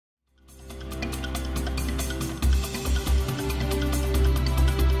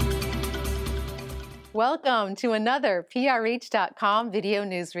Welcome to another PRreach.com video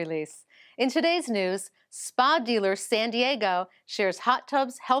news release. In today's news, spa dealer San Diego shares hot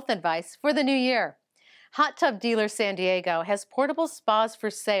tubs health advice for the new year. Hot tub dealer San Diego has portable spas for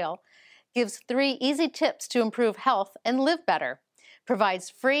sale, gives 3 easy tips to improve health and live better,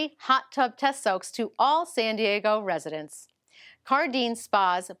 provides free hot tub test soaks to all San Diego residents. Cardine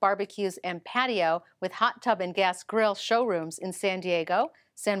Spas, Barbecues, and Patio with hot tub and gas grill showrooms in San Diego,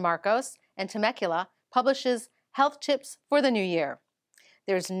 San Marcos, and Temecula publishes health tips for the new year.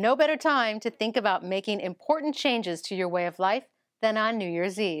 There's no better time to think about making important changes to your way of life than on New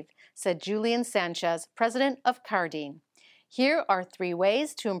Year's Eve, said Julian Sanchez, president of Cardine. Here are 3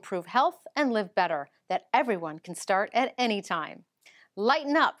 ways to improve health and live better that everyone can start at any time.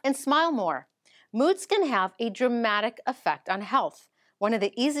 Lighten up and smile more. Moods can have a dramatic effect on health. One of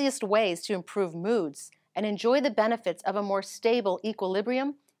the easiest ways to improve moods and enjoy the benefits of a more stable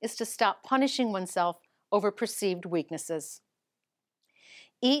equilibrium is to stop punishing oneself over perceived weaknesses.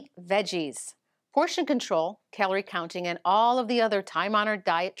 Eat veggies. Portion control, calorie counting, and all of the other time-honored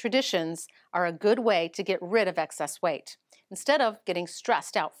diet traditions are a good way to get rid of excess weight. Instead of getting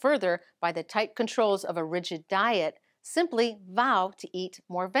stressed out further by the tight controls of a rigid diet, simply vow to eat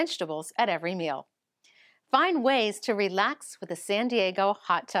more vegetables at every meal. Find ways to relax with a San Diego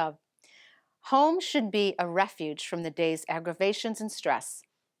hot tub. Home should be a refuge from the day's aggravations and stress.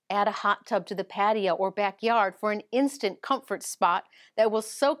 Add a hot tub to the patio or backyard for an instant comfort spot that will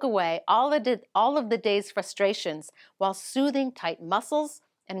soak away all of the day's frustrations while soothing tight muscles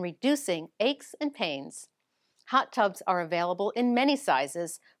and reducing aches and pains. Hot tubs are available in many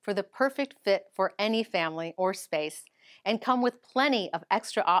sizes for the perfect fit for any family or space and come with plenty of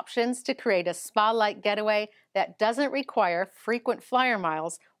extra options to create a spa-like getaway that doesn't require frequent flyer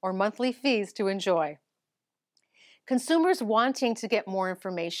miles or monthly fees to enjoy. Consumers wanting to get more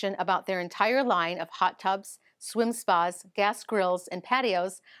information about their entire line of hot tubs, swim spas, gas grills, and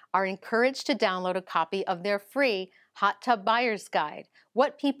patios are encouraged to download a copy of their free Hot Tub Buyer's Guide,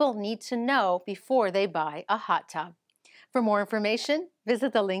 What People Need to Know Before They Buy a Hot Tub. For more information,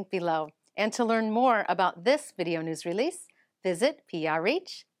 visit the link below. And to learn more about this video news release, visit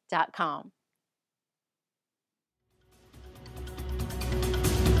PRreach.com.